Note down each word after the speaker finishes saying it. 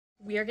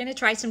We are gonna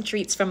try some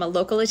treats from a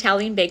local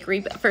Italian bakery,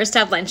 but first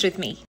have lunch with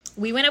me.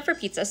 We went out for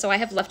pizza, so I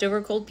have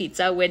leftover cold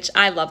pizza, which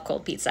I love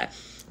cold pizza.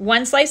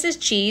 One slice is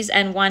cheese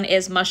and one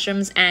is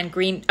mushrooms and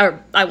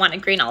I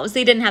wanted green olives.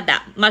 They didn't have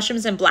that.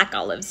 Mushrooms and black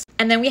olives.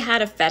 And then we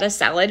had a feta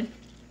salad.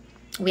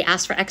 We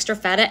asked for extra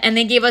feta and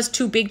they gave us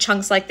 2 big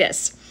chunks like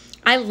this.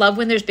 I love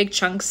when there's big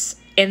chunks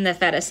in the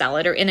feta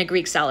salad or in a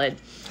Greek salad.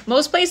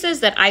 Most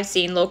places that I've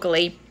seen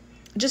locally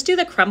just do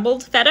the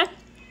crumbled feta,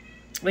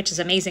 which is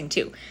amazing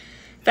too.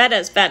 Feta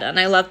is feta, and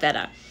I love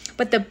feta.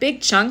 But the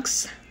big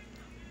chunks,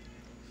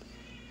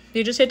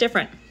 they just hit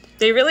different.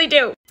 They really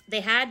do.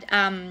 They had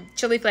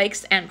chili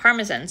flakes and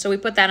Parmesan, so we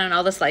put that on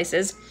all the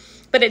slices.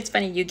 But it's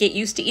funny, you get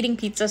used to eating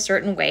pizza a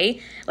certain way.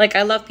 Like,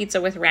 I love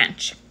pizza with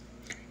ranch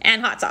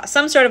and hot sauce,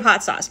 some sort of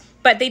hot sauce.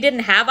 But they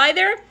didn't have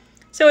either,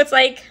 so it's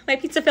like my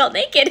pizza felt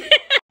naked.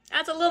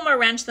 That's a little more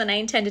ranch than I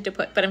intended to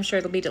put, but I'm sure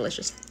it'll be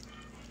delicious.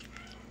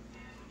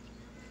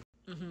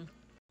 I'm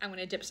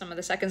gonna dip some of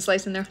the second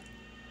slice in there.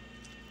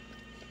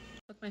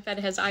 Look, my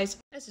feta has eyes.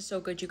 This is so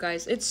good, you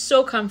guys. It's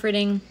so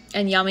comforting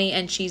and yummy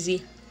and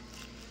cheesy.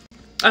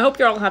 I hope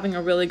you're all having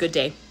a really good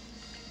day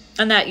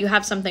and that you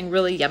have something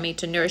really yummy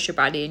to nourish your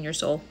body and your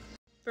soul.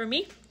 For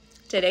me,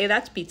 today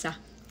that's pizza.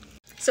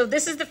 So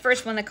this is the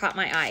first one that caught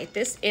my eye.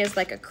 This is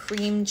like a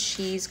cream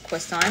cheese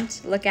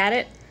croissant. Look at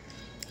it.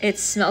 It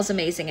smells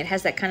amazing. It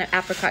has that kind of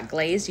apricot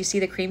glaze. You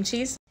see the cream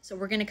cheese? So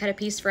we're gonna cut a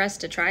piece for us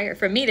to try, or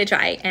for me to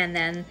try, and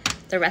then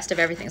the rest of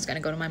everything is gonna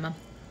go to my mom.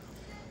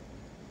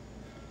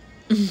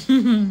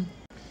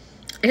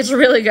 It's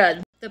really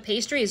good. The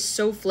pastry is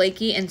so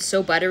flaky and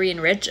so buttery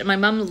and rich, and my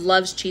mom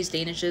loves cheese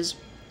danishes.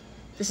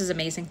 This is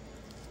amazing.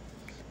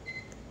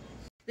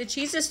 The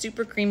cheese is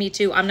super creamy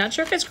too. I'm not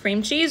sure if it's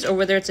cream cheese or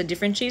whether it's a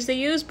different cheese they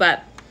use,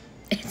 but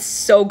it's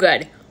so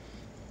good.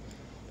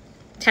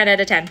 10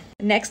 out of 10.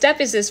 Next up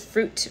is this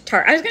fruit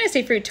tart. I was gonna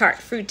say fruit tart,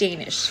 fruit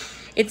Danish.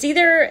 It's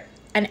either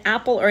an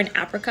apple or an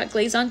apricot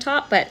glaze on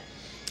top, but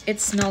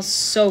it smells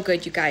so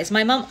good, you guys.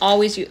 My mom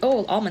always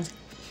almonds.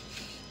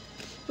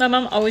 My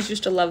mom always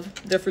used to love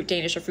the fruit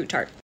Danish or fruit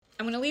tart.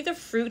 I'm gonna leave the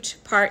fruit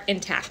part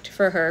intact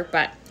for her,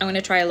 but I'm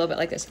gonna try a little bit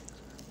like this.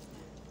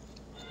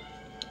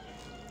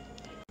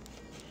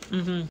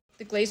 The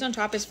glaze on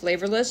top is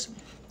flavorless,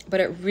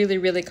 but it really,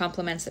 really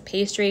complements the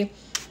pastry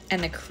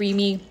and the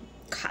creamy,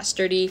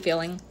 custardy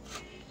feeling.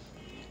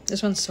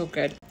 This one's so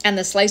good. And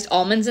the sliced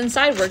almonds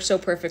inside work so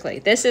perfectly.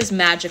 This is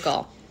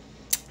magical.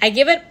 I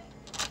give it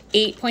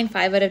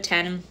 8.5 out of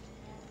 10,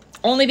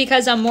 only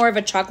because I'm more of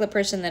a chocolate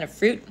person than a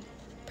fruit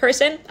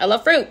person. I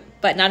love fruit,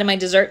 but not in my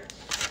dessert.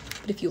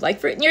 But if you like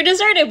fruit in your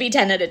dessert, it would be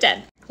 10 out of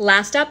 10.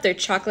 Last up, their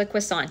chocolate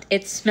croissant.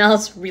 It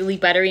smells really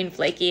buttery and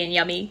flaky and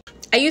yummy.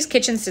 I used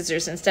kitchen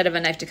scissors instead of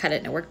a knife to cut it,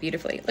 and it worked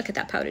beautifully. Look at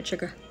that powdered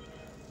sugar.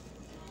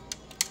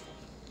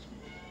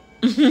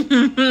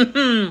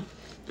 That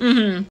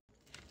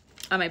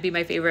might be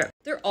my favorite.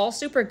 They're all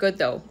super good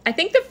though. I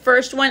think the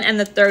first one and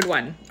the third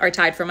one are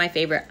tied for my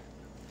favorite.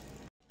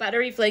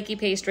 Buttery, flaky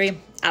pastry,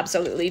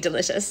 absolutely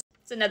delicious.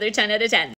 It's another 10 out of 10.